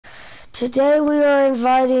Today we are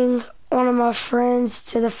inviting one of my friends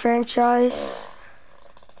to the franchise.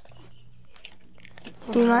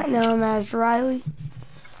 You might know him as Riley.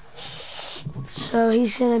 So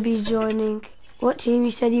he's going to be joining. What team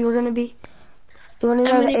you said you were going to be? You want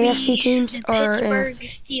to know the AFC teams the or Pittsburgh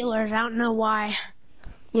NFC? Steelers. I don't know why.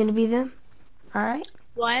 You going to be them? All right.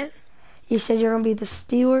 What? You said you're going to be the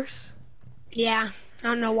Steelers? Yeah, I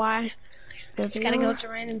don't know why. There Just they gotta go are. with the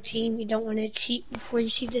random team. You don't want to cheat before you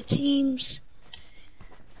see the teams.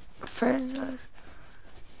 Franchise.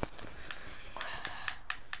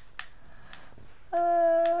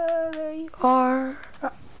 There you are.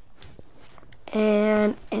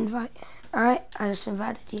 And invite. Alright, I just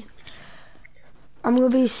invited you. I'm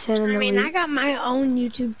going to be sending the link. I got my own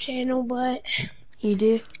YouTube channel, but... You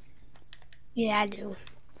do? Yeah, I do.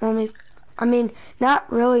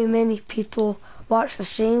 Not really many people watch the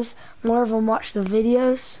streams. More of them watch the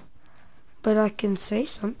videos. But I can say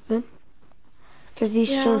something. Because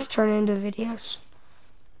these streams turn into videos.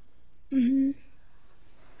 Mhm.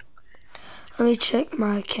 Let me check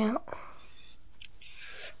my account.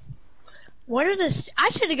 What are the... I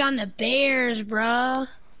should have gone the Bears, bruh.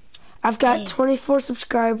 I've got 24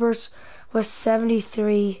 subscribers with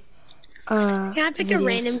 73 Can I pick videos. a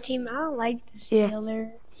random team? I don't like the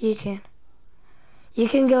Steelers. Yeah, you can. You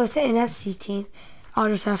can go with the NFC team. I'll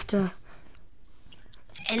just have to...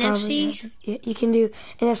 NFC? Yeah, you can do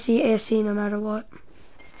NFC, AFC, no matter what.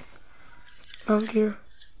 I don't care.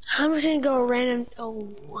 I'm just gonna go random... Oh...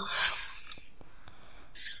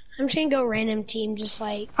 I'm just gonna go random team, just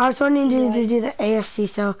like... I was wanting to do the AFC,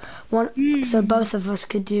 so so both of us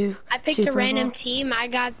could do I picked Super a random Bowl. team. I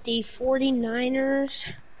got the 49ers.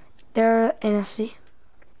 They're NFC.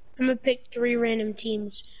 I'm gonna pick 3 random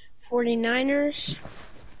teams. 49ers.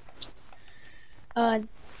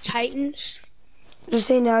 Titans. Just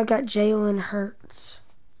say now I got Jalen Hurts.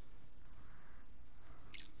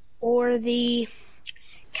 Or the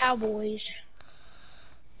Cowboys.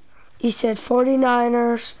 You said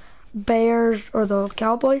 49ers, Bears, or the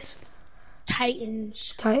Cowboys?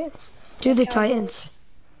 Titans. Titans. Do the Titans.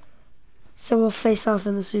 So we'll face off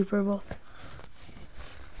in the Super Bowl.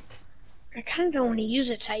 I kind of don't want to use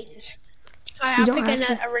the Titans. I'll pick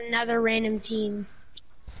another random team.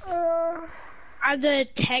 Are the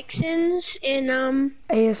Texans in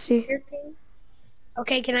AFC? your team?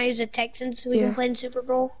 Okay, can I use the Texans so we can play in Super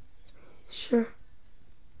Bowl? Sure.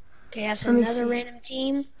 Okay, that's another random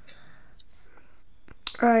team.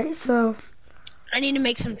 Alright, so I need to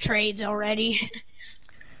make some trades already.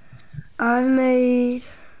 I made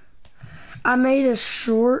a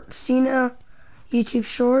shorts, YouTube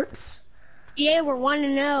shorts. Yeah, we're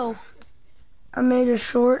 1-0. I made a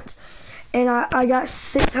shorts, and I got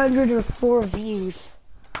 604 views.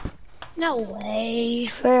 No way.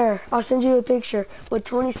 Swear, I'll send you a picture with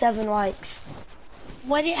 27 likes.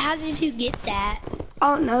 How did you get that?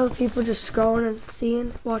 I don't know, people just scrolling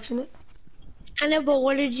and watching it. I know, but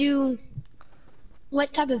what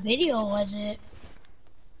type of video was it?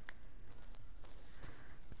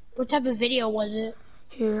 What type of video was it?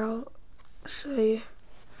 Here, I'll show you.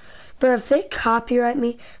 But if they copyright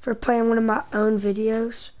me for playing one of my own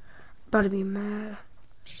videos, I'm about to be mad.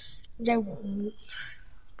 They won't.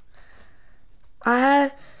 I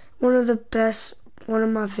had one of my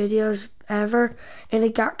videos ever, and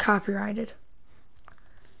it got copyrighted.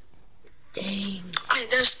 Dang.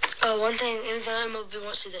 There's one thing, anytime MLB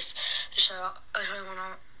wants to see this, just I'll show you one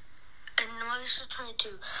on. And when this is 22,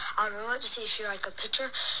 I'd really like to see if you're like a pitcher,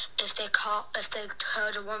 if they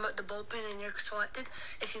tell to warm up the bullpen and you're selected,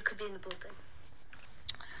 if you could be in the bullpen.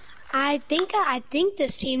 I think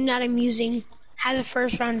this team that I'm using has a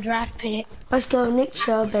first-round draft pick. Let's go, Nick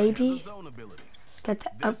Chubb, baby. Got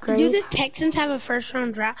the upgrade. Do the Texans have a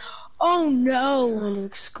first-round draft? Oh no! So we're gonna do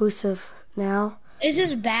exclusive now. This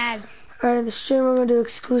is bad. Alright, the stream we're gonna do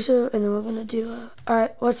exclusive, and then we're gonna do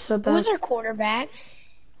alright, what's the bad? Who's our quarterback?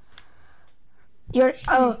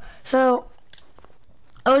 So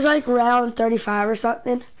it was like round 35 or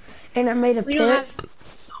something, and I made a pick.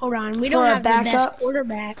 Hold on, we don't have the best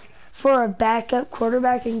quarterback. For a backup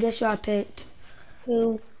quarterback, and guess who I picked?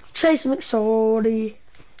 Who? Trace McSorley.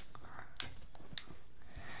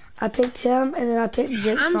 I picked him, and then I picked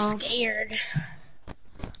Jake I'm Fromm. scared.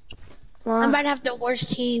 Why? I might have the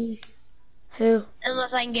worst team. Who?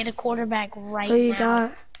 Unless I can get a quarterback right now. Who you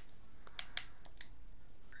got?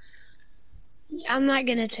 I'm not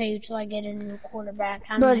going to tell you till I get a new quarterback.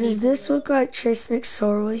 But does this look like Trace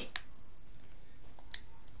McSorley?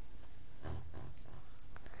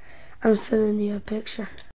 I'm sending you a picture.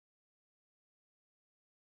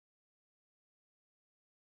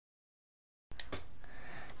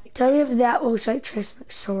 Tell me if that looks like Trace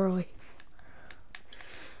McSorley.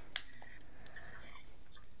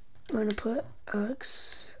 I'm gonna put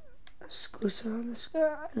exclusive on this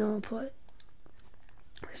guy, and then I'll put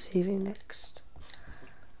receiving next.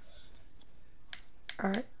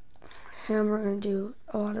 Alright, him we're gonna do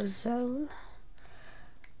a lot of zone.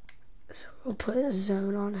 So we'll put a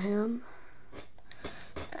zone on him.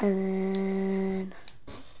 And then,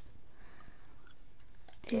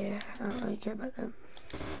 yeah, I don't really care about them.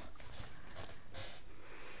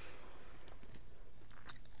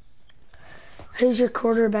 Who's your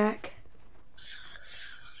quarterback?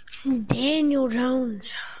 Daniel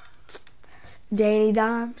Jones. Danny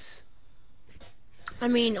Dimes. I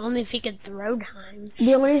mean, only if he could throw time.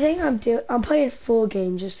 The only thing I'm playing full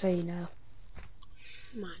game, just so you know.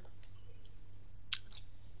 Come on.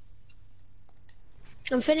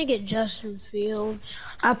 I'm finna get Justin Fields.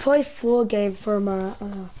 I play full game for my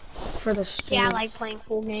for the streams. Yeah, I like playing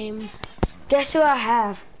full game. Guess who I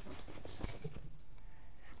have?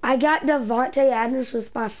 I got Devontae Adams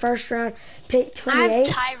with my first round pick 28. I have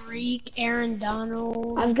Tyreek, Aaron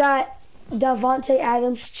Donald. I've got Devontae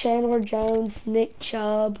Adams, Chandler Jones, Nick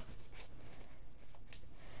Chubb.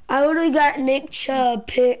 I literally got Nick Chubb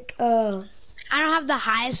pick. I don't have the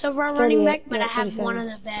highest overall running back, but I have one of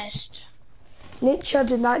the best. Nick Chubb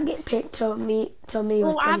did not get picked till me with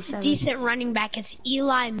 27. I have a decent running back. It's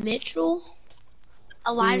Elijah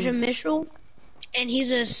Mitchell, and he's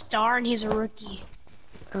a star and he's a rookie.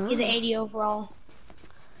 He's an 80 overall.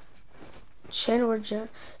 Chandler Jones.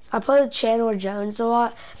 I played with Chandler Jones a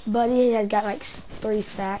lot, but he had got like 3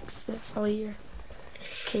 sacks this whole year.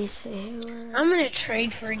 Casey. I'm gonna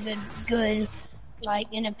trade for a good, like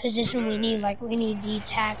in a position we need. Like we need D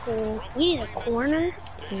tackle. We need a corner.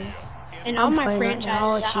 Yeah. And all my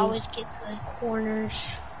franchises, I always get good corners.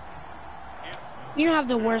 You don't have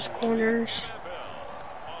the worst corners.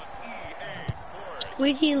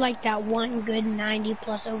 We need like that one good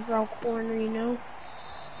 90+ overall corner, you know?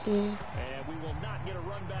 Yeah.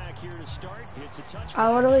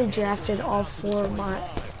 I literally drafted all 4 of my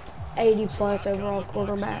 80+ overall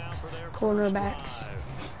cornerbacks.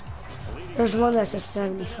 There's one that's a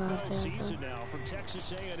 75 there.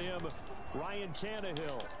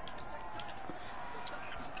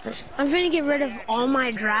 I'm gonna get rid of all my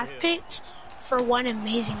draft picks for one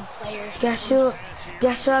amazing player. Guess who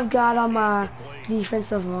I've got on my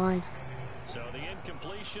defensive line?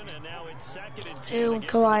 Who?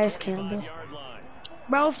 Calais Campbell.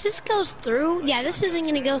 Bro, if this goes through, yeah, this isn't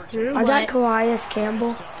gonna go through. I got Calais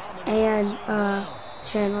Campbell and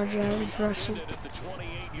Chandler Jones rushing.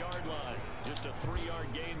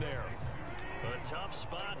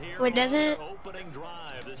 Wait, doesn't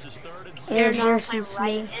Aaron Harrison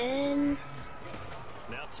Smith. In.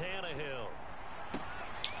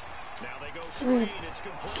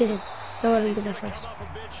 Get him. Don't let him get there first.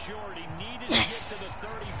 Yes.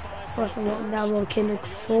 Fourth and 1. Now we'll Kendrick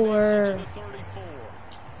Fuller.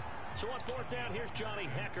 So on 4th down, here's Johnny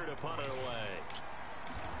Hecker to punt it away.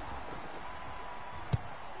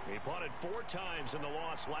 He punted 4 times in the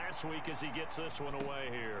loss last week as he gets this one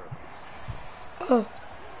away here. Oh.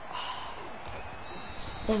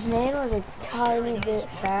 If man was a tiny bit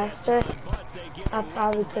faster, I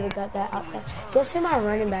probably could have got that outside. Guess who my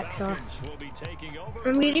running backs are?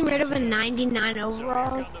 I'm getting rid of a 99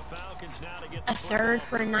 overall, a third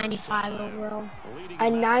for a 95 overall.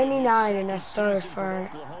 A 99 and a third for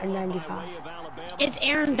a 95. It's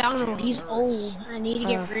Aaron Donald. He's old. I need to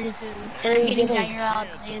get rid of him. And I'm getting Jair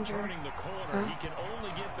Alexander.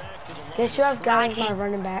 Guess who I've got as my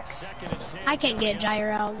running backs? I can't get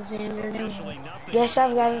Jair Alexander. Guess who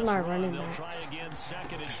I've got as my running backs?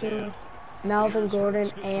 Who? Melvin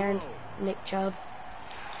Gordon and Nick Chubb.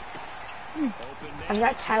 I've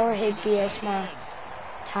got Tyler Higbee as my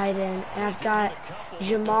tight end. And I've got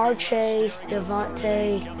Jamar Chase,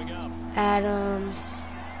 Devontae Adams,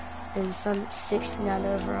 and some 69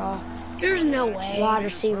 overall. There's no way. Wide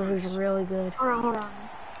receiver who's really good. Hold on.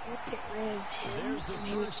 Let's get rid of him. There's the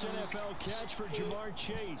first NFL catch for Jamar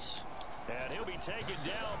Chase. And he'll be taken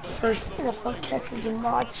down. First NFL catch for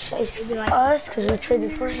Jamar Chase for us because we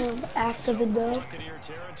traded for him after the dub.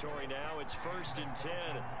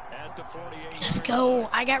 Let's go.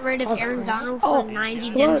 I got rid of Aaron Donald for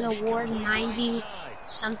 90 Denzel Ward, 90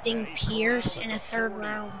 something Pierce in a 3rd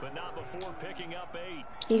round.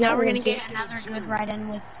 Now we're going to get another good right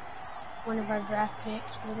end with one of our draft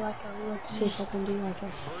picks with like a rookie. See if I can do like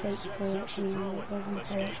a fake play action even though it wasn't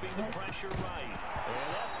there.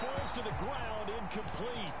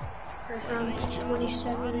 First round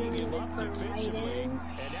 27 and then for right end.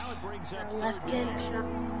 Or left end.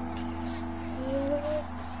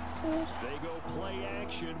 They go play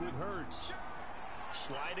action with Hurts.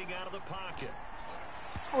 Sliding out of the pocket.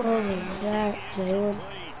 What was that, Jalen?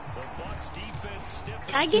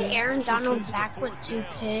 Can I get Aaron Donald back with 2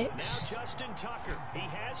 picks? I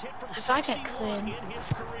feel like I could.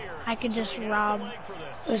 I could just rob.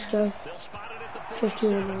 Let's go.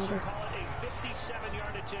 51 order.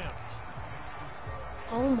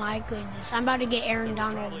 Oh my goodness. I'm about to get Aaron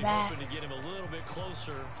Donald back. To get him a little bit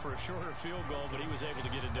closer for a shorter field goal, but he was able to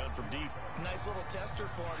get it done from deep. Nice little tester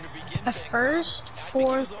for him to begin A first,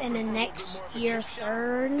 fourth, and the next year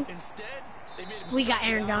third. We got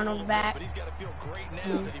Aaron Donald back. But he's got to feel great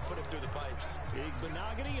now that he put it through the pipes.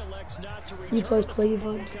 He plays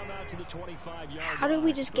Cleveland. How did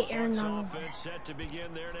we just get Aaron Donald? Set to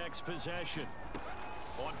begin their next possession.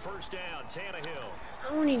 On first down, Tannehill. I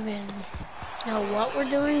don't even know what we're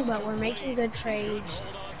doing, but we're making good trades.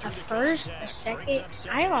 A first, a second.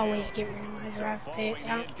 I always get rid of my draft pick.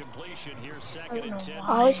 I don't know why.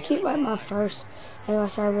 I always keep like my first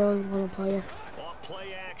unless I really want to play it.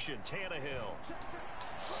 Play action, Tannehill.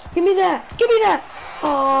 Give me that! Give me that!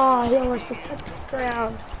 Oh, he almost picked up the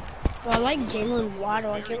ground. Well, I like Jalen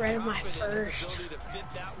Waddle. I get rid of my first.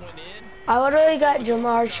 I literally got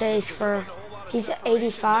Jamar Chase for, he's at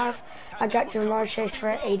 85. I got Jamar Chase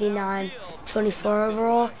for 89, 24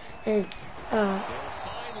 overall, and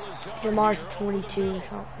Jamar's 22 or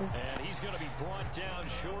something. And he's going to be brought down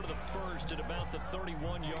short of the first at about the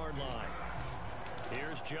 31-yard line.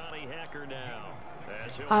 Here's Johnny Hacker now.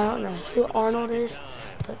 I don't know who Arnold is,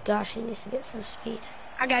 but gosh, he needs to get some speed.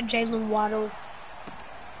 I got Jalen Waddle.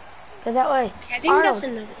 Go that way. I think Arnold, that's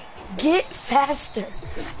another. get faster.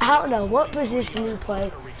 I don't know what position you play.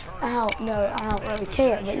 I don't know. I don't really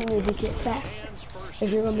care, but you need to get faster.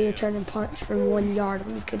 If you're going to be returning punts from 1 yard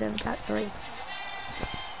when you could have got 3.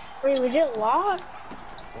 Wait, we did lock?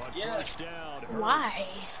 Yeah. Why?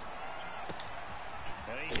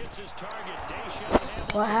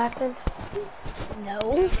 What happened? No.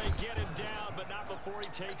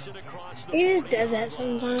 He just does that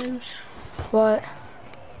sometimes. What?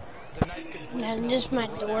 And just my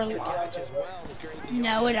door locked.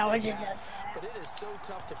 No, it always does. But it is so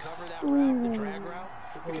tough to cover that route, the drag route,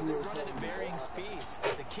 because they run it at varying speeds.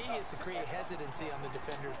 The key is to create hesitancy on the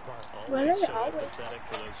defender's part. What are they always? Pathetic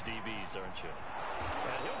for those DBs, aren't you?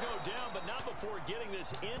 And he'll go down, but not before getting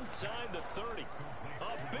this inside the 30.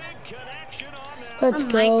 A big connection on that. Let's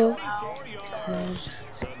go.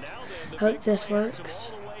 So now then, Hope this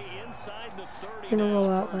works. Gonna roll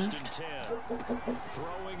out left.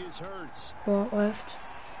 throwing his hurts. Roll out left.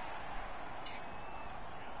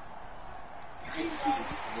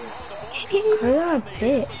 Hurry up,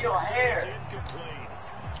 bitch.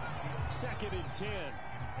 Second and 10.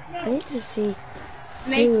 I need to see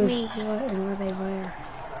Make who is me. what and where they wear.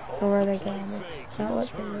 Or where they go. Not what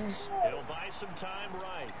they wear. He'll buy some time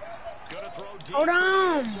right. Gonna throw deep. Hold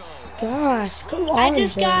on. Gosh, come on. I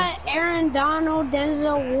just Joe. got Aaron Donald,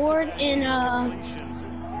 Denzel Ward, and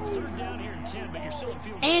Third down here and 10, but you're still in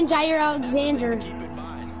field. and Jair Alexander. Keep in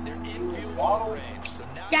mind, they're in field goal range, so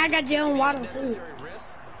now Yeah, I got Jalen Waddle too. necessary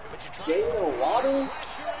risk, but you're trying Jalen Waddle?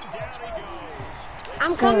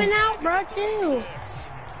 I'm coming out, bro, too.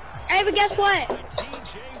 Hey, but guess what?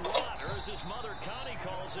 TJ Watt, or as his mother Connie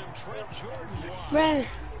calls him, Trent Jordan Watt. Bro,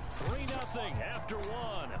 3-0 after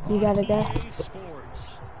 1. You gotta go. EA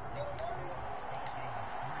Sports.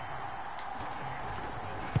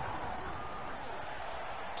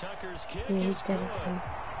 Tucker's kick Yeah, is he's got good. it. And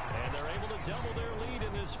they're able to double their lead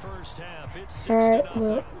in this first half. It's 6-0. Alright,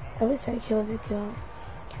 well, I would say kill the kill.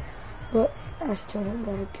 But I still don't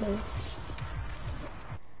got a kill.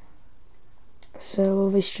 So we'll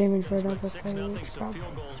be streaming for another 3 weeks probably.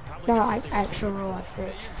 Not like actual real life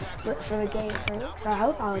fix, but for the game fix. I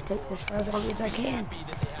hope I would take this for as long as I can.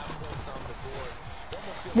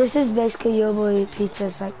 This is basically Yoboy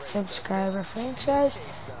Pizza's like subscriber franchise,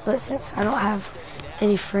 but since I don't have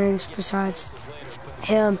any friends besides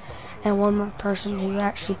him and one more person who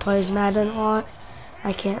actually plays Madden a lot,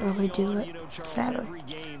 I can't really do it, sadly.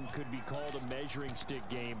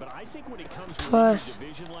 Plus,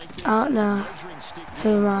 I don't know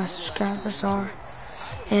who my subscribers are,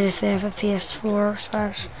 and if they have a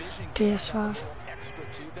PS4/PS5. extra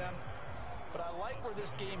to them. But I like where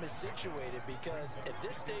this game is situated because at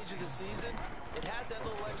this stage of the season, it has that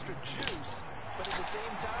little extra juice, but at the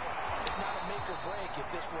same time, it's not a make or break if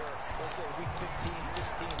this were, let's say, week 15,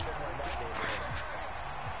 16, somewhere in that neighborhood.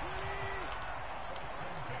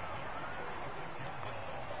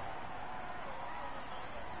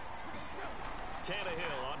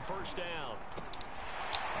 Tannehill on first down.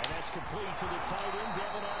 And that's complete to the tight end,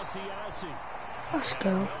 Devin Asiasi. Let's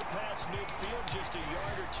go. No pass midfield, just a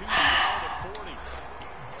yard or two behind at 40.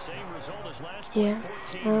 Same result as last play,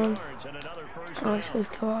 14 yards and another first down. Let's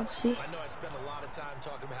go out, see. I know I spent a lot of of time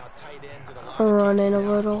talking about how tight ends and a lot I'll of run cases in a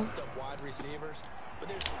now little. pumped up wide receivers, but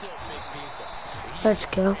they're still big people. Let's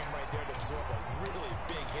go. Right there to absorb a really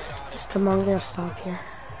big hit on it. Come on, I'm gonna stop here.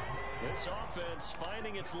 This offense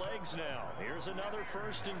finding its legs now. Here's another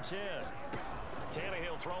 1st and 10.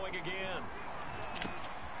 Tannehill throwing again.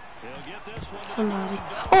 He'll get this one. Somebody.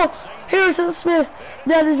 Oh, Harrison Smith.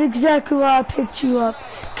 That is exactly why I picked you up.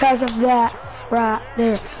 Because of that right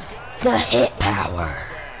there. The hit power.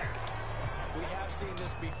 We have seen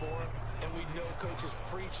this before, and we know coaches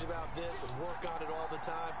preach about this and work on it all the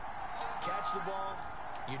time. Catch the ball.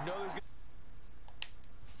 You know there's going to be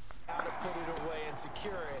how to put it away and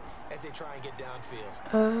secure it as they try and get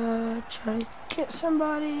downfield. Try to get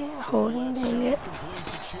somebody holding it. Complete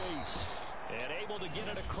to Chase. And able to get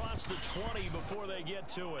it across the 20 before they get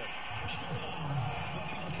to it.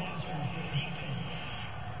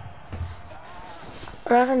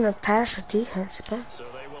 Rather than pass or defense, okay? So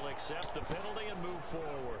they will accept the penalty and move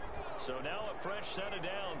forward. So now a fresh set of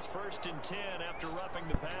downs, 1st and 10 after roughing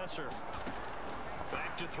the passer.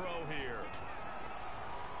 Back to throw here.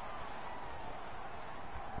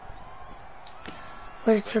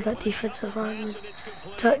 Wait till that defensive line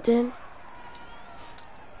tucked in.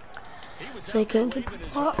 So he couldn't get the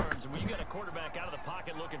block. When you got a quarterback out of the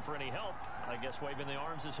pocket looking for any help, I guess waving the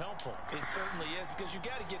arms is helpful. It certainly is, because you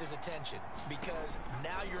got to get his attention, because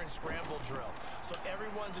now you're in scramble drill. So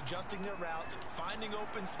everyone's adjusting their routes, finding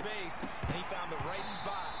open space, and he found the right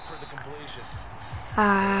spot for the completion.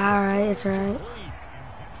 Alright, it's alright.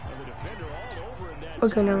 We're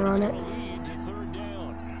gonna run it.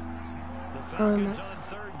 The Falcons on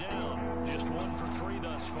 3rd down. Just 1 for 3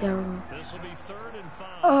 thus far. Yeah. This will be 3rd and 5.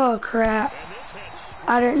 Oh crap.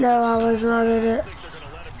 I didn't know I was running it.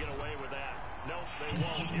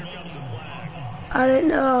 I didn't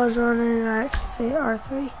know I was running it. I should say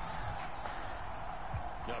R3.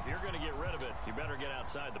 Now, if you're going to get rid of it, you better get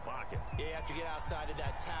outside the pocket. Yeah, you have to get outside of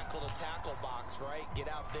that tackle-to-tackle box, right? Get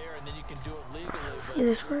out there, and then you can do it legally. But Yeah,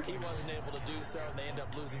 this works. he wasn't able to do so, and they end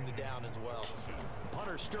up losing the down as well.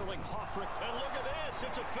 Punter Sterling Hoffrick, and look at this,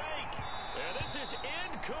 it's a fake. And this is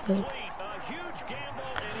incomplete. A huge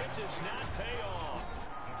gamble, and it does not pay off.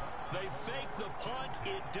 They fake the punt,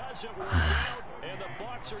 it doesn't work out, and the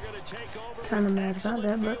Bucs are going to take over. Kind of mad about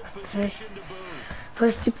that, but hey, play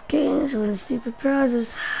stupid games, win stupid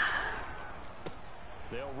prizes.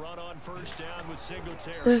 They'll run on 1st down with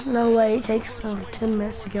Singletary. There's no way it takes them 10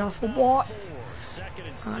 minutes to get off the block. 2nd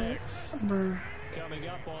and 6. Brr. Coming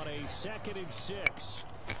up on a 2nd and 6.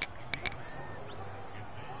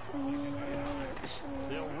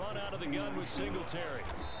 They'll run out of the gun with Singletary.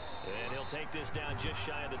 And he'll take this down just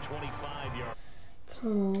shy of the 25-yard.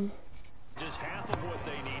 Come on. Just half of what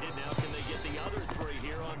they needed. Now can they get the other 3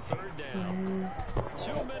 here on 3rd down?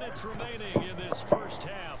 2 minutes remaining in this first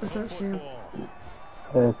half of football.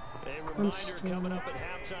 A reminder coming up at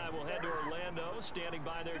halftime. We'll head to Orlando. Standing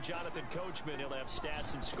by there, Jonathan Coachman. He'll have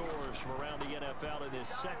stats and scores from around the NFL in his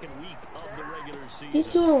 2nd week of the regular season. He's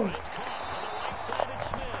doing. It's caught on the right side. It's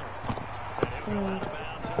Smith. And he'll go out of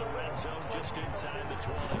bounds in the red zone just inside the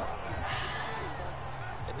 20.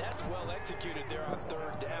 And that's well executed there on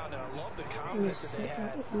 3rd down. And I love the confidence that they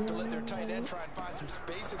had to let their tight end try and find some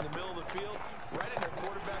space in the middle of the field, right in their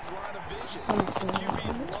quarterback's line of vision. The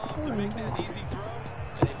QBs love to make that easy throw,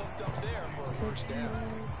 and they hooked up there for a 1st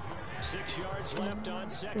down. 6 yards left on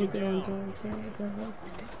 2nd down.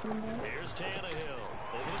 Here's Tannehill.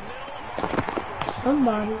 Over the middle.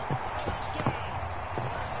 Somebody. Touchdown.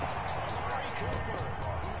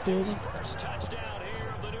 His first touchdown here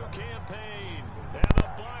of the new campaign. And the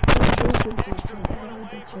Bucs extra point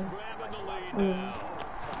away from grabbing the lead now.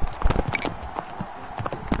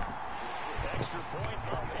 Extra point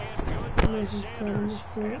up and good by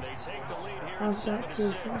Sanders. And they take the lead here at 7-6.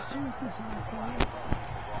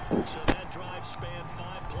 So that drive spanned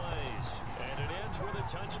 5 plays. And it ends with a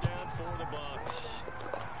touchdown for the Bucs.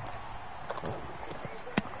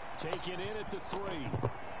 Take it in at the 3.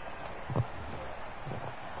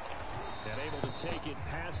 And able to take it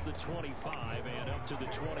past the 25 and up to the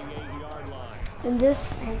 28-yard line. In this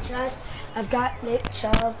franchise, I've got Nick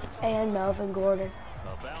Chubb and Melvin Gordon.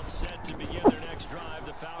 About set to begin their next drive,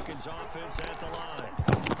 the Falcons offense at the line.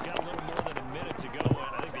 We've got a little more than a minute to go,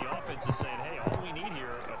 and I think the offense is saying, hey, all we need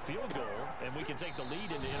here, a field goal, and we can take the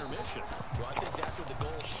lead into intermission. Well, I think that's what the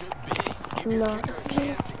goal should be. Give your kicker a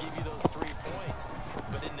chance to give you those 3 points.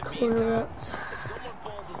 But in the meantime, if someone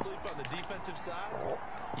falls asleep on the defensive side,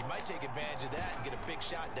 you might take advantage of that and get a big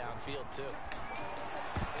shot downfield, too.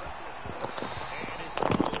 And his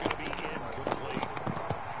throw is going to be incomplete.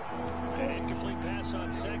 An incomplete pass on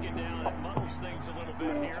 2nd down. It muddles things a little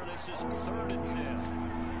bit here. This is 3rd and 10.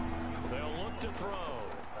 They'll look to throw.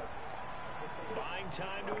 Buying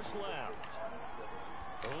time to his left.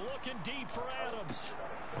 Looking deep for Adams.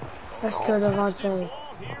 Let's go, Devontae.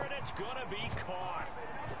 Here, and it's going to be caught.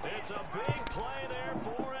 It's a big play there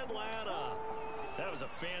for Atlanta. That was a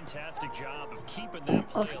fantastic job of keeping that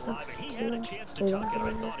play alive. He had a chance to tuck it.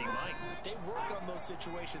 I thought he might. They work on those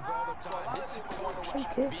situations all the time. This is coach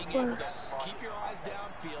being able to keep your eyes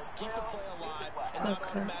downfield, keep the play alive, and not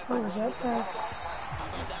automatically. What was that?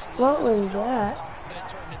 What was that? And it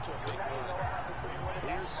turned into a big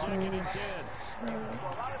play. Here's second and 10.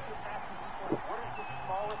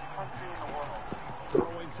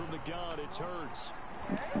 Throwing from the gun, it's Hurts.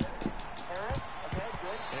 And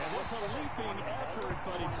it's a leaping effort,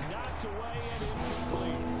 but it's knocked away and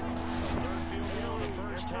incomplete. Third field goal in the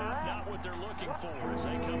first half, not what they're looking for as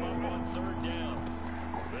they come up on third down.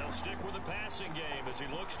 They'll stick with the passing game as he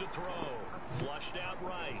looks to throw. Flushed out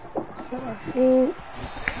right.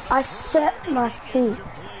 I set my feet.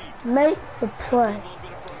 Make the play.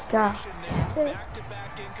 God.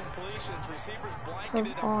 Back-to-back incompletions. Receivers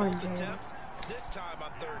blanketed on both attempts. This time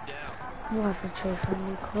on third down. I'm going to chase a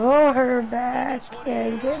new quarterback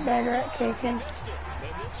and get better at kicking. And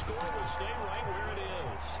this score will stay right where it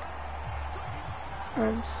is.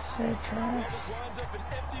 I'm so trash. This winds up an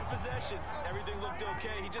empty possession. Everything looked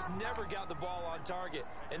okay. He just never got the ball on target.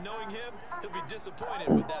 And knowing him, he'll be disappointed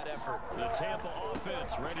with that effort. The Tampa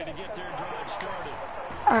offense ready to get their drive started.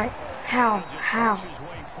 Alright, how?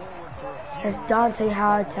 It's Dante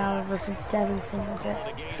Hightower versus Devin Singleton.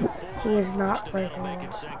 He is not breaking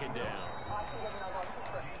it.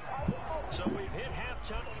 So we've hit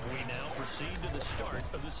halftime. We now proceed to the start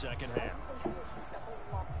of the second half.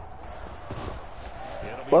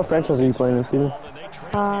 What franchise are you playing this season?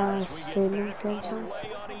 Streaming franchise.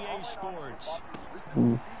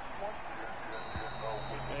 And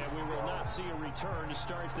we will not see a return to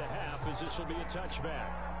start the half as this will be a touchback.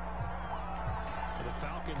 The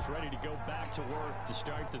Falcons ready to go back to work to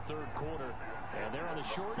start the third quarter. And they're on the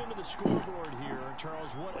short end of the scoreboard here.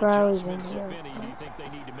 Charles, what adjustments, if any, do you think they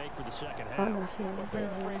need to make for the second half?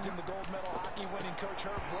 Praising the gold medal hockey winning coach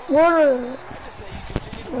Herb. What? I just say you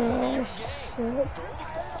continue to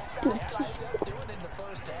doing it in the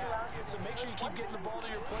first half. So make sure you keep getting the ball to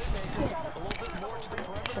your playmakers a little bit more to the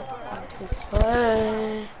perimeter, perhaps.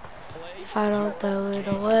 Play. If I don't throw it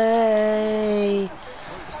away.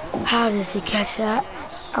 How does he catch that?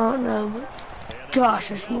 I don't know, but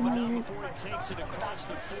gosh, is he amazing.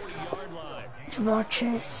 Jamar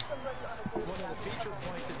Chase. One of the feature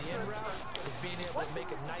points in the end route is being able to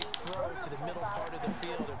make a nice throw to the middle part of the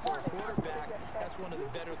field. And for a quarterback, that's one of the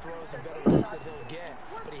better throws and better looks that he'll get.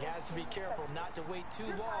 But he has to be careful not to wait too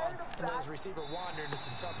long and let his receiver wander into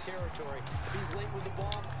some tough territory. If he's late with the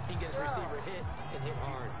ball, he can get his receiver hit and hit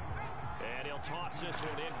hard. And he'll toss this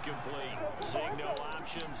one incomplete. Seeing no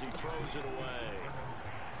options, he throws it away.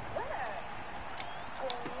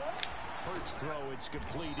 Hurts throw, it's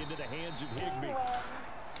complete into the hands of Higbee.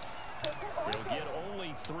 They'll get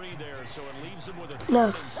only 3 there, so it leaves them with a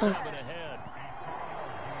 3rd and 7 ahead.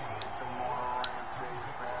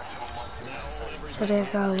 So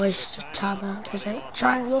they've got to waste the timeout. Is it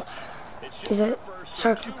triangle? Is it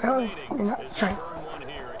circle? Apparently, not triangle.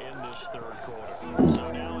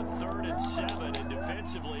 So now at 3rd and 7, and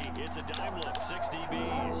defensively, it's a dime look, 6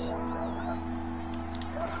 DBs.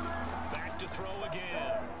 Back to throw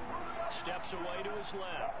again. Steps away to his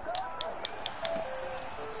left.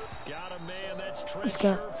 Got a man, that's Trent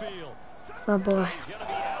Sherfield. Oh boy. He's going to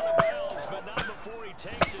be out of bounds, but not before he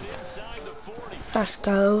takes it inside the 40. Let's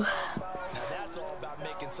go. Now that's all about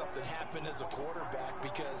making something happen as a quarterback,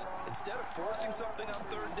 because instead of forcing something on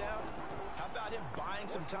third down, how about him buying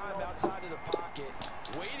some time outside of the pocket,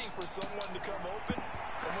 waiting for someone to come open,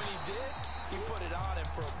 and when he did, he put it on him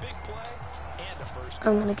for a big play and a first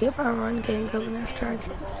down. I'm going to get my run game going after I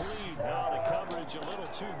get this. Now the coverage a little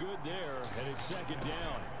too good there, and it's 2nd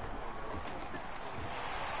down.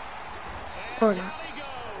 Or not.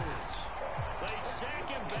 They sack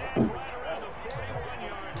him back right around the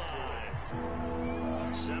 41-yard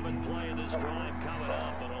line. 7th play of this drive coming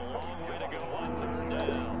up, and a long way to go on 3rd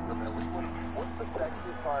down.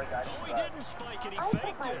 Oh, he didn't spike it, he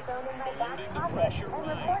faked it. Eluding the pressure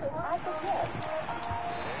right.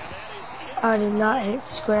 I did not hit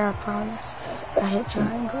square, I promise. I hit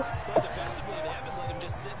triangle. Defensively, they haven't let him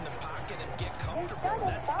just sit in the pocket and get comfortable.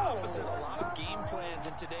 That's opposite a lot of game plans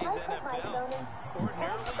in today's NFL.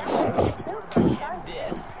 Ordinarily, you're supposed to keep the quarterback hemmed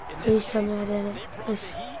in. Please tell me I did it.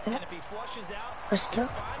 Please. And if he flushes out, Let's go.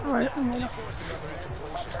 Right in the middle.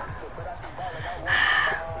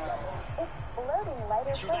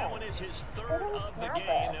 So that one is his 3rd of the game.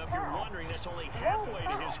 Now, if you're wondering, that's That's only halfway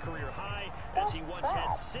to his career high, as he once had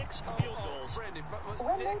 6 field goals. Brandon,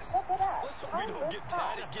 6? Let's hope we don't get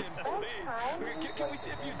that again, please. Can we see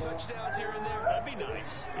a few touchdowns here and there? That'd be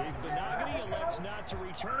nice. If Benogany elects not to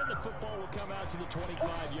return, the football will come out to the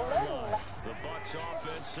 25-yard line. The Bucs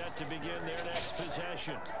offense set to begin their next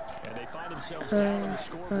possession. And they find themselves down on the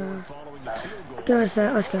scoreboard following the field goal. Give us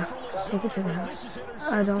that. Let's go. Take it to the house.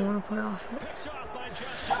 I don't want to play offense.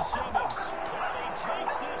 Let's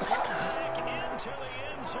go. Into the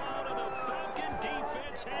end zone, and the Falcon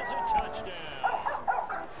defense has a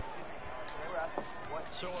touchdown.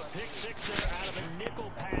 So a pick 6 there out of a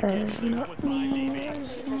nickel package with 5 DBs.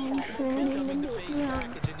 Becoming the base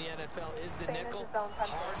package in the NFL is the nickel.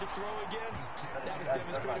 Hard to throw against. That was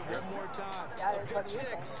demonstrated one more time. A pick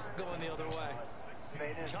 6 going the other way.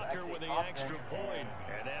 Tucker with the extra point,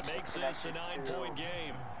 and that makes this a 9-point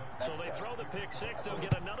game. So they throw the pick 6. They'll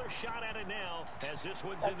get another shot at it now as this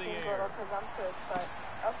one's in the air.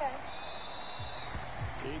 Okay.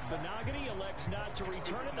 If Benogany elects not to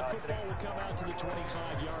return it, the football will come out to the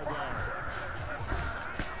 25-yard line.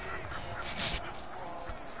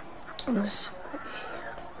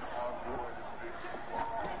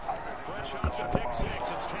 Fresh off the pick 6,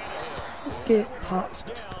 it's Tannehill. Get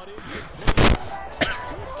popped.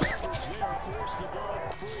 Force the ball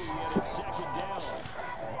free, and it's 2nd down.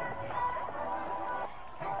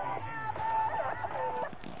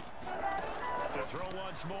 To throw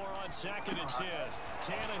once more on 2nd and 10.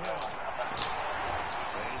 Tannehill.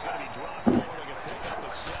 And he's going to be dropped forward and pick up a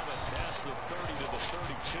 7 past the 30 to the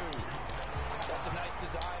 32. That's a nice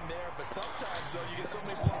design there, but sometimes, though, you get so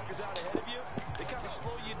many blockers out ahead of you, they kind of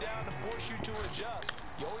slow you down and force you to adjust.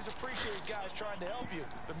 You always appreciate guys trying to help you,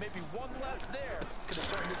 but maybe one less there could have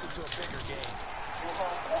turned this into a bigger game.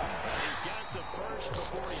 He's got the first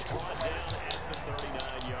before he's brought down at the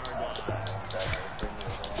 39-yard line.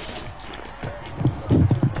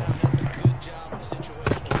 That's a good job of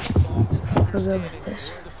situational football and understanding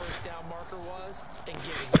where the first down marker was and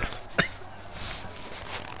getting there.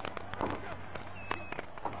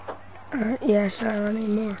 Alright, yeah, sorry, I need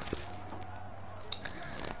more.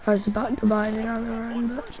 I was about to buy it on the run,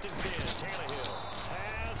 but... First and 10, Tannehill.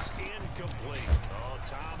 Pass incomplete. Oh,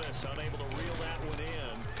 Thomas unable to reel that one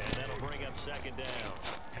in, and that'll bring up 2nd down.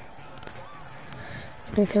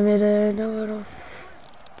 I committed a little.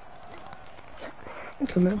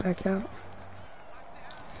 Commit back out.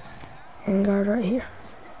 And guard right here.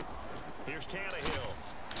 Here's Tannehill.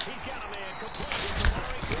 He's got a man complete to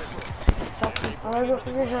Cooper. I want to go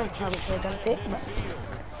for this on Thomas, so I don't pick, but...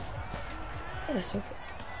 It's okay.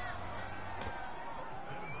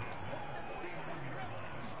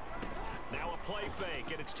 Now a play fake,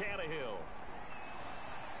 and it's Tannehill.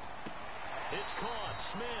 It's caught.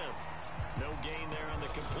 Smith. No gain there on the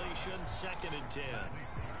completion. 2nd and 10.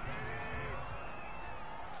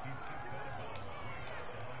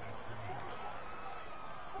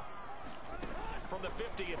 From the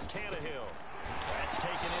 50, it's Tannehill. That's taken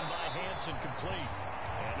in by Hansen, complete.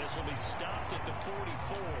 And this will be stopped at the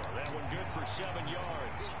 44. That one good for 7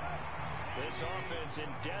 yards. This offense in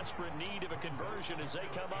desperate need of a conversion as they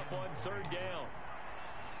come up on 3rd down.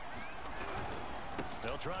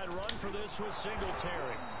 They'll try and run for this with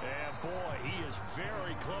Singletary. And boy, he is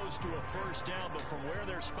very close to a first down, but from where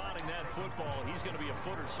they're spotting that football, he's going to be a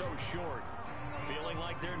foot or so short. Feeling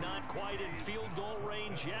like they're not quite in field goal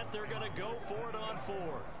range yet, they're going to go for it on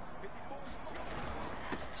 4th.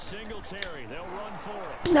 Singletary, they'll run for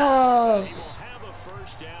it. No! He will have a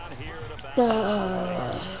first down here at about...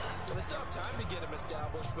 Well, it's tough time to get him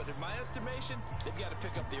established, but in my estimation, they've got to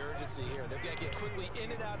pick up the urgency here. They've got to get quickly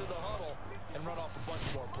in and out of the huddle and run off a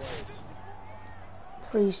bunch more plays.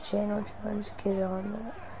 Please, channel challenge, get on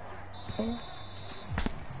that. Okay.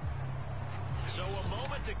 So a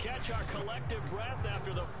moment to catch our collective breath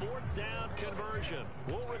after the 4th down conversion.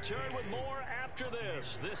 We'll return with more after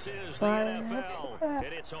this. This is the NFL,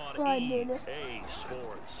 and it's on EA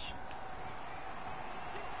Sports.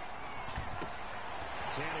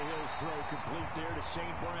 Tannehill's throw complete there to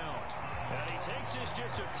St. Brown. And he takes this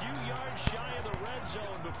just a few yards shy of the red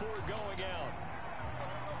zone before going out.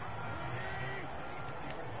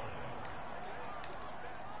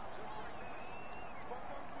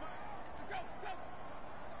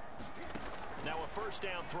 Now a first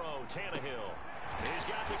down throw, Tannehill. He's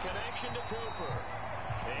got the connection to Cooper.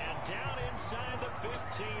 And down inside the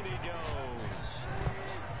 15 he goes.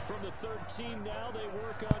 From the 13 now, they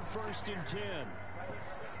work on 1st and 10.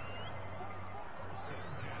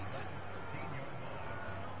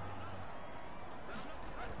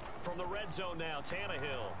 From the red zone now,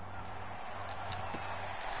 Tannehill.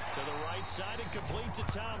 To the right side and complete to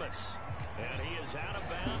Thomas. And he is out of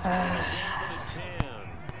bounds, down to the 10.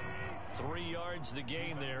 3 yards the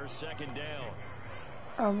gain there, second down.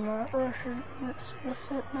 I'm not rushing. Let's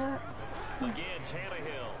sit that. Again,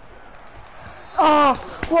 Tannehill. Oh,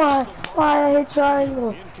 why? Why I hit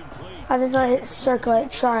triangle? I did not hit circle, I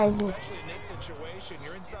hit triangle. Especially in this situation,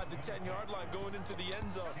 you're inside the 10-yard line going into the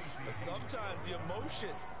end zone. But sometimes the emotion,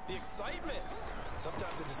 the excitement,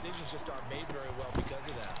 sometimes the decisions just aren't made very well because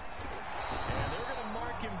of that. And they're going to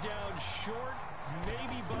mark him down short,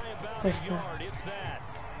 maybe by about a yard, if that.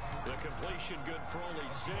 The completion good for only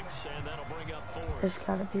 6, and that'll bring up 4. There's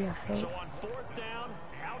gotta be a fake. So on 4th down,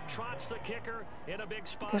 out trots the kicker in a big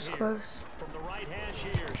spot This here. close. From the right hash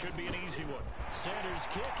here, should be an easy one. Center's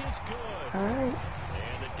kick is good. Alright.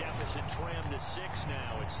 And the deficit trimmed to 6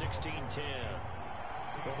 now at 16-10.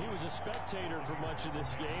 Well, he was a spectator for much of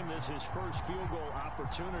this game. This is his first field goal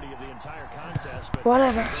opportunity of the entire contest. But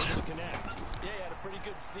whatever. Yeah, he had a pretty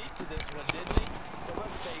good seat to this one, didn't he? But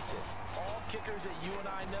let's face it, all kickers that you and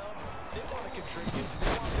I know, they want to contribute.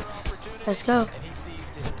 They want their opportunity. Let's go. And he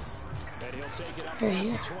seized his. And he'll take it up Right past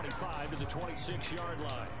here. the 25 to the 26-yard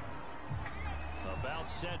line. About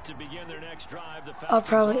set to begin their next drive. The I'll Falcons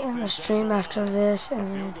probably end the offense stream on after this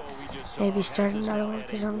and then field goal we just maybe saw start has us another now one at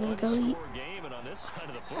because a I'm gonna go eat. one-score game, and on this side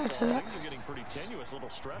of the football, After that. things are getting pretty tenuous, a little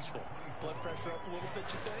stressful. Blood pressure up a little bit,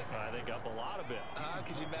 you think? I think up a lot of it.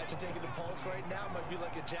 Could you imagine taking the pulse right now? Might be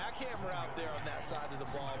like a jackhammer out there on that side of the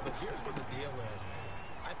ball. But here's what the deal is.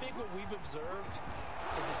 I think what we've observed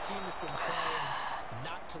is a team that's been playing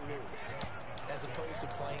not to lose, as opposed to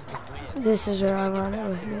playing to win. This is where I run it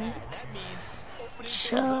with me. And that means opening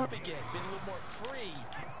things up again, being a little more free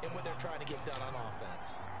in what they're trying to get done on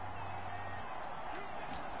offense.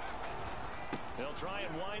 They'll try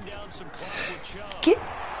and wind down some clock with Chubb.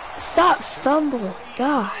 Stop stumble.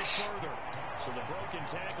 Gosh. So the broken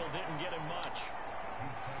tackle didn't get him much.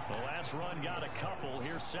 The last run got a couple.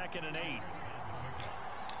 Here's 2nd and 8.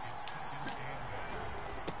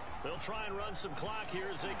 They'll try and run some clock here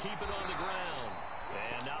as they keep it on the ground.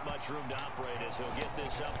 And not much room to operate as they'll get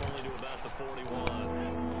this up only to about the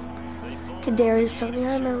 41. Kadarius Tony,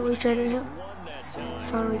 I remember we traded him.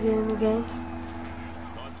 Finally getting in the game.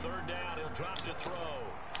 On 3rd down, he'll drop to throw.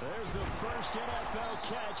 There's the first NFL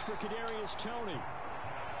catch for Kadarius Tony.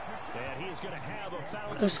 And he is going to have a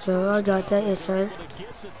foul. Let's go. I got that. Yes, sir. To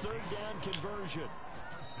get the 3rd down conversion.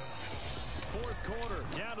 4th quarter,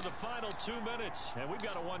 down to the final 2 minutes, and we've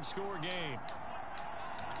got a 1-score game.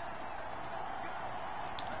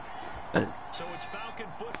 So it's Falcon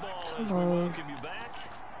football as we welcome you back.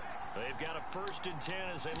 They've got a 1st and 10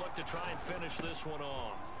 as they look to try and finish this one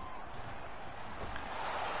off.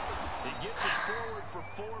 He gets it forward for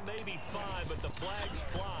 4, maybe 5, but the flags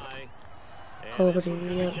fly. And this one could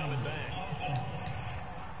be coming back.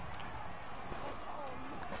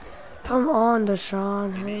 Come on,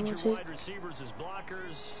 Deshaun. You need your wide receivers as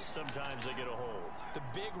blockers. Sometimes they get a hold. The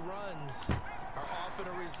big runs are often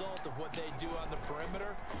a result of what they do on the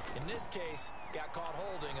perimeter. In this case, got caught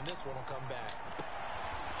holding, and this one will come back.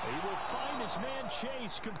 He will find his man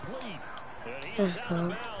Chase complete. And he is out of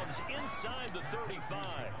bounds inside the 35.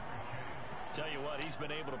 Tell you what, he's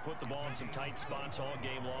been able to put the ball in some tight spots all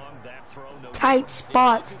game long. That throw, no tight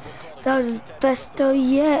spots. That was his best throw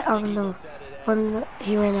yet. I don't know. When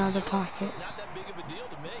he ran out of the pocket. It's not that big of a deal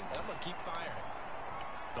to me. I'm going to keep firing.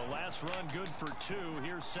 The last run good for 2.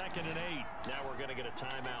 Here's 2nd and 8. Now we're going to get a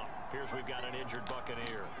timeout. Appears we've got an injured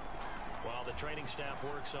Buccaneer. While the training staff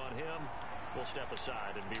works on him, we'll step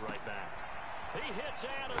aside and be right back. He hits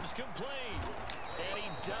Adams complete. And he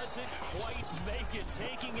doesn't quite make it,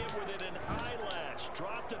 taking it within an eyelash.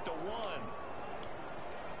 Dropped at the 1.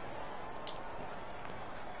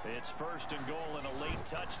 It's 1st and goal and a late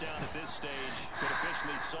touchdown at this stage. Could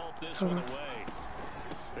officially salt this one away.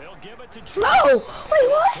 They'll give it to No! Wait,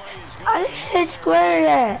 what? I didn't hit square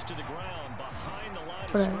yet. to the ground behind the line of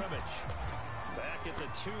scrimmage. Back at the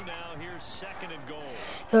 2 now. Here's 2nd and goal.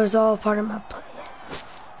 It was all part of my plan.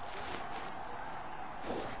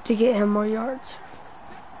 To get him more yards.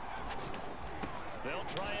 They'll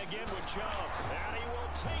try again with Chubb. And he will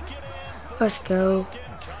take it in for Let's go.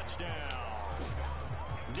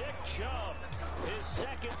 Chubb, his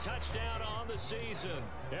 2nd touchdown on the season.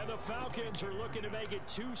 And the Falcons are looking to make it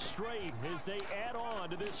 2 straight as they add on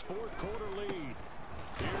to this 4th quarter lead.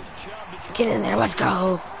 Here's Chubb to Get in there, let's go.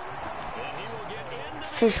 and he will get in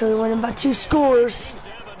Officially winning by 2 scores. seems to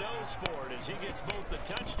have a nose for it as he gets both the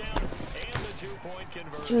touchdown and the 2-point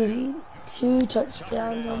conversion. 2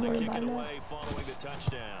 touchdowns. I'm winning by Kick it now. away following the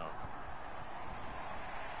touchdown.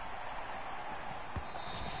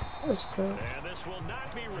 Let's go. And this will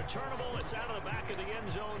not be returnable. It's out of the back of the end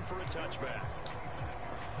zone for a touchback.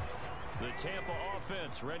 The Tampa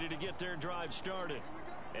offense ready to get their drive started.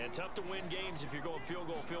 And tough to win games if you're going field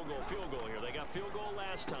goal, field goal, field goal here. They got field goal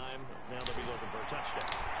last time. Now they'll be looking for a touchdown.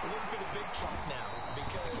 We're looking for the big chunk now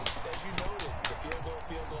because, as you noted, the field goal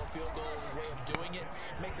way of doing it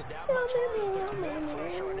makes it that much harder. It puts more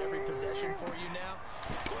pressure on every possession for you now.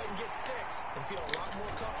 Go ahead and get 6 and feel a lot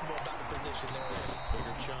more comfortable about the position they're in.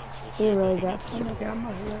 Bigger chunks. We'll see. You really got fun. I got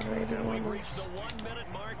my hair ready. We've reached the 1-minute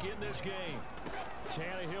mark in this game.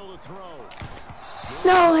 Tannehill to throw.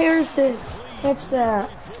 No, Harrison. Catch that.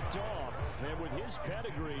 And with his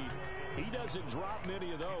pedigree, he doesn't drop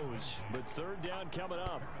many of those. But third down coming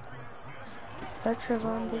up. That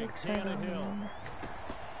Trevon Diggs.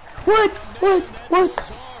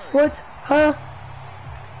 What? Huh?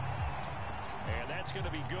 And that's going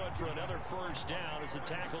to be good for another first down as the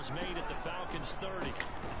tackle's made at the Falcons 30.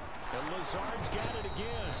 And Lazard's got it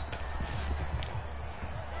again.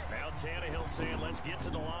 Now Tannehill saying, let's get to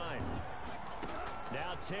the line.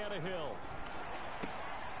 Now Tannehill.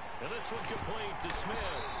 And this one complete to Smith.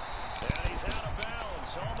 And he's out of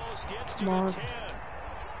bounds. Almost gets to the 10.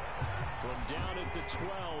 From down at the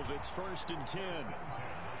 12, it's 1st and 10.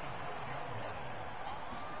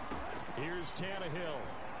 Here's Tannehill.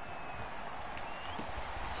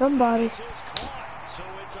 Somebody. So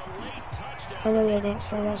it's a late touchdown. I really didn't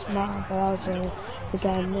say that's mine, but I was really the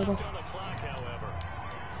guy in the middle.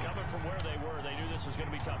 Coming from where they were, they knew this was going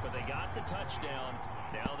to be tough, but they got the touchdown.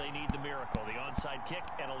 Now they need the miracle, the onside kick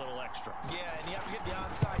and a little extra. Yeah, and you have to get the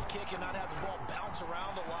onside kick and not have the ball bounce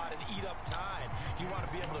around a lot and eat up time. You want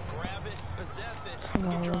to be able to grab it, possess it,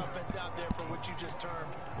 and get your offense out there for what you just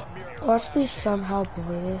termed a miracle. Watch me somehow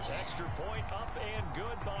blow this. Extra point up and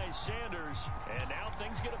good by Sanders. And now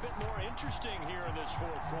things get a bit more interesting here in this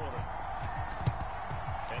 4th quarter.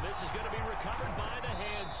 And this is going to be recovered by the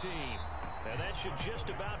hands team. And that should just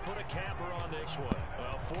about put a capper on this one.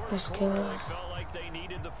 Well, 4th quarter, they felt like they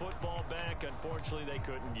needed the football back. Unfortunately, they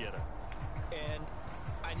couldn't get it. And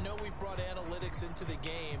I know we brought analytics into the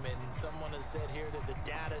game, and someone has said here that the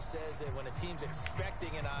data says that when a team's expecting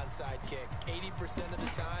an onside kick, 80% of the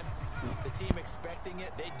time, the team expecting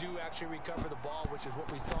it, they do actually recover the ball, which is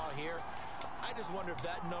what we saw here. I just wonder if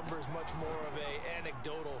that number is much more of a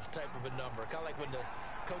anecdotal type of a number. Kind of like when the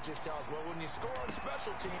coaches tell us, well, when you score on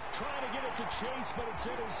special team, trying to get it to Chase, but it's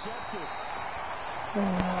intercepted.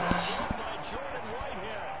 By Jordan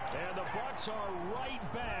Whitehead. And the Bucs are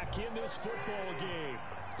right back in this football game.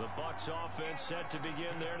 The Bucs offense set to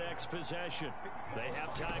begin their next possession. They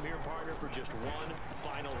have time here, partner, for just one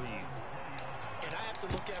final heave. And I have to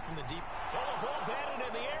look at from the deep. Oh, the ball batted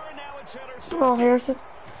in the air, and now it's intercepted. Come on, Harrison.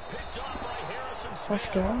 Picked off by Harrison Smith. Let's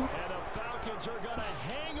go. And the Falcons are going to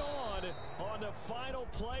hang on the final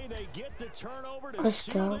play. They get the turnover to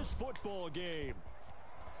seal this football game.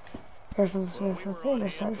 Harrison Smith with the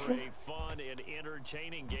interception. A fun and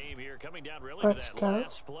entertaining game here, coming down really to that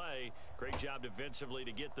last play. Great job defensively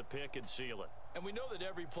to get the pick and seal it. And we know that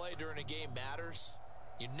every play during a game matters.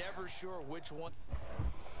 You're never sure which one.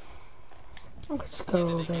 Let's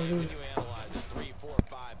go, baby. When you analyze it, 3, 4,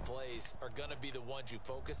 5 plays are going to be the ones you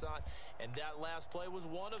focus on, and that last play was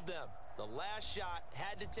one of them. The last shot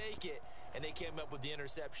had to take it, and they came up with the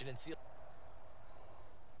interception and sealed.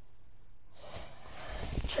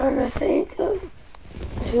 Trying to think of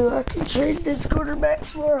who I can trade this quarterback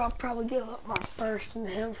for. I'll probably give up my first and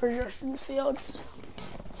him for Justin Fields.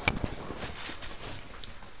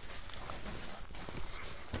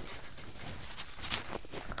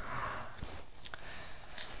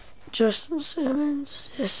 Justin Simmons,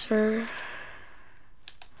 yes sir.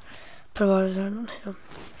 Put a lot of time on him.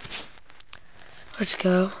 Let's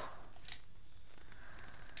go.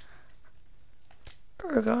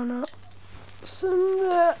 We're gonna send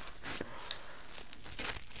that.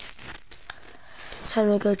 Time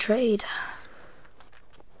to go trade.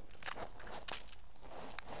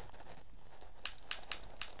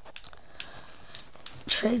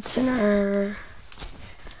 Trade center.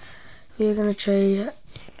 We're gonna trade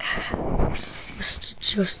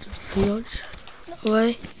Justin Fields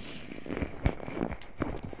away.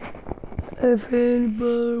 If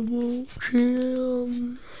anybody wants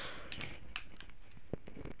him.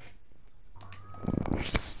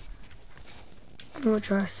 I'm gonna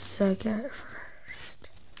try second first.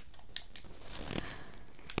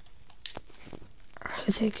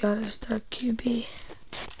 Who they got as their QB?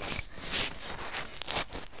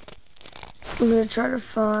 I'm gonna try to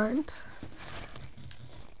find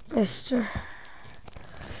Mr.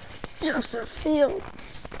 Justin Fields.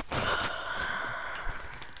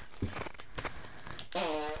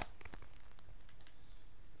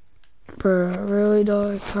 Bruh, really,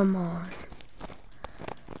 dog? Come on.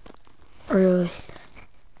 Really?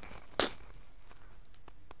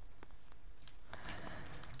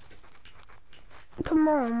 Come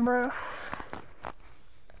on, bro.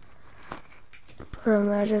 Bro,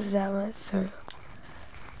 imagine if that went through.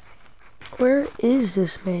 Where is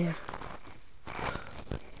this man?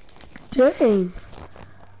 Dang.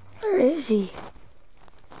 Where is he?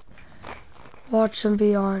 Watch him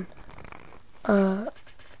be on.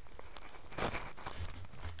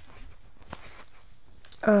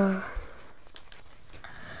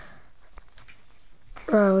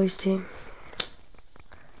 Riley's team.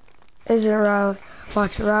 Isn't Riley?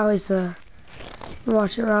 Watch it, Riley's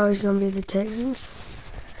gonna be the Texans.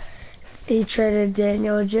 He traded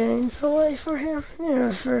Daniel Jones away for him,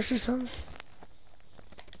 first or something.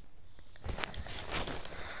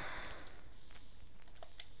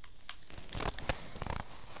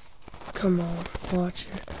 Come on, watch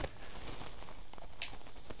it.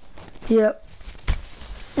 Yep.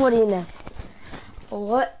 What do you know?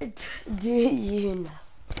 What do you know?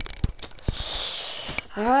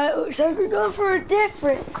 Alright, looks like we're going for a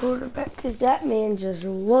different quarterback because that man just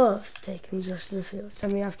loves taking Justin Fields. I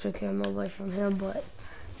mean, I've took him away from him, but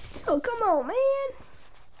still, come on, man.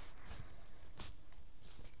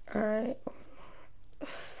 Alright.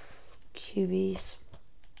 QBs.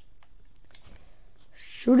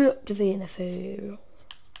 Shoot it up to the NFL.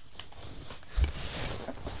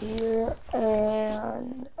 Here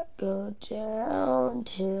and go down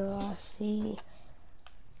till I see.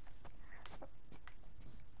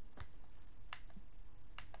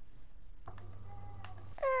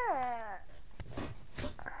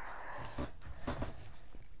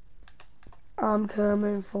 I'm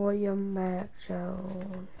coming for you, Matt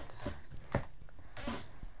Jones.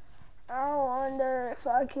 I wonder if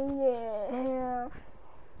I can get him.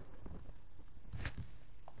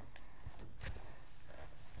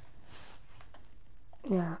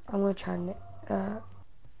 Yeah, I'm gonna try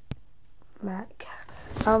Mac.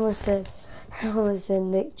 I almost said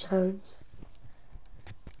Nick Jones.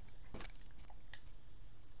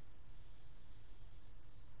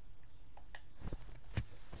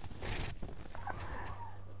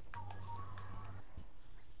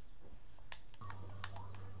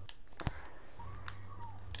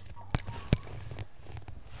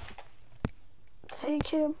 Take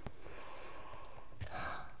him.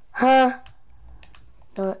 Huh?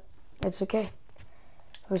 No, it's okay. It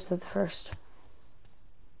was the first.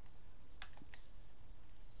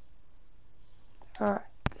 Alright,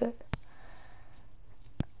 good.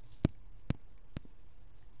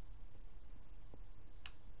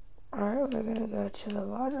 Alright, we're gonna go to the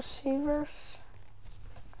wide receivers.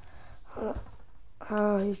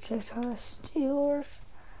 Oh, he takes on the Steelers.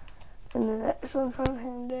 And the next one's from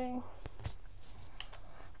him, dang.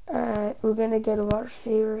 Alright, we're gonna go to wide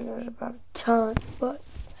receivers. There's about a ton, but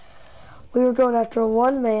we were going after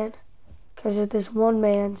one man because of this one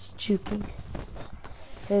man's juking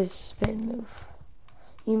his spin move.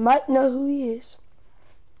 You might know who he is.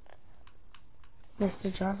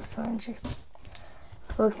 Mr. Jarvis Landry.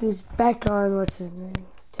 Look who's back on, what's his name?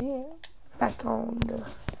 Back on the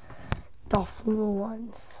Dolphin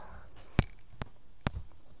ones.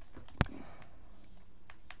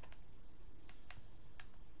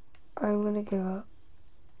 I'm gonna give up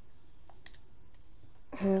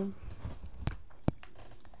him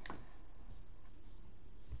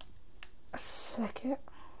a second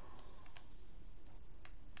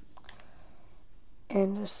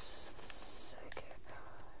and a second.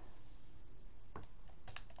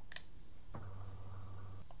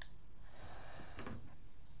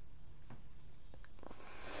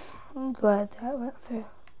 I'm glad that went through.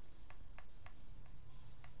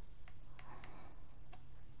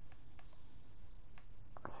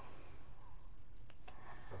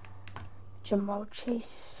 Jamal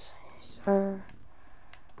Chase. Sir.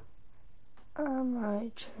 I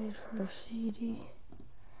might trade for a CD.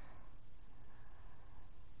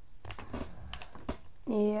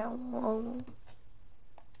 Yeah,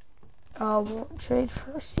 I won't trade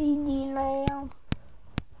for a CD now.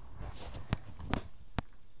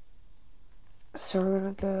 So we're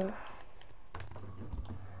gonna go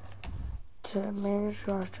to manage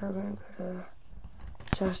roster. We're gonna go to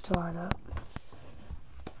just lineup.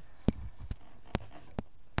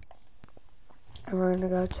 And we're gonna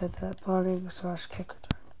go to the punting / kick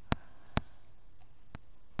return.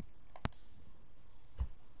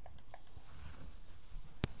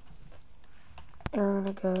 And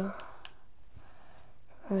we're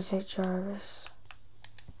gonna take Jarvis.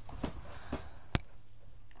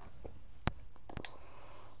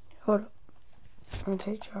 Hold up. I'm gonna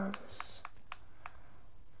take Jarvis.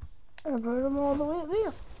 And put him all the way up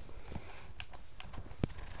there.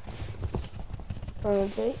 I'm gonna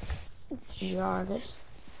take Jarvis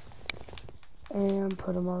and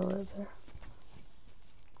put him all the way up there.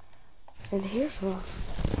 And here's my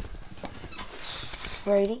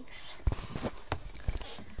ratings.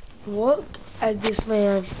 Look at this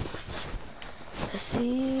man. Let's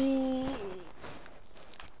see.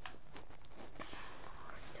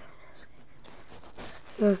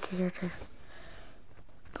 Okay.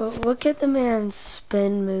 But look at the man's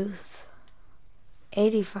spin move.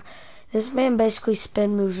 85. This man basically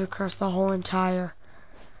spin moves across the whole entire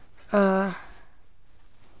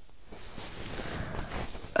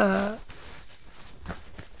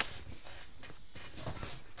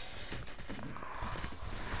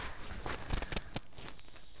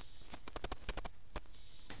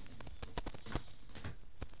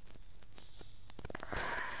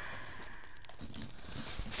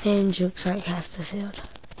and jukes like half the field.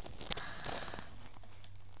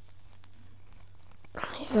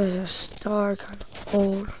 He was a star, kind of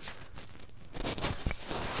old,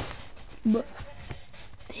 but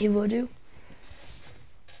he will do.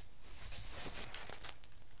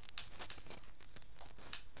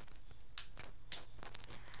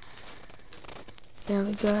 Now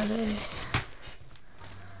we got a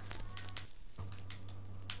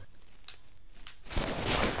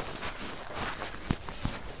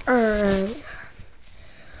alright.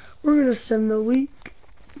 We're gonna send the week.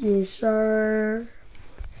 Yes, sir.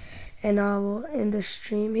 And I will end the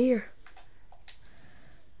stream here.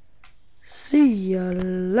 See ya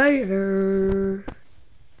later.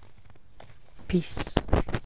 Peace.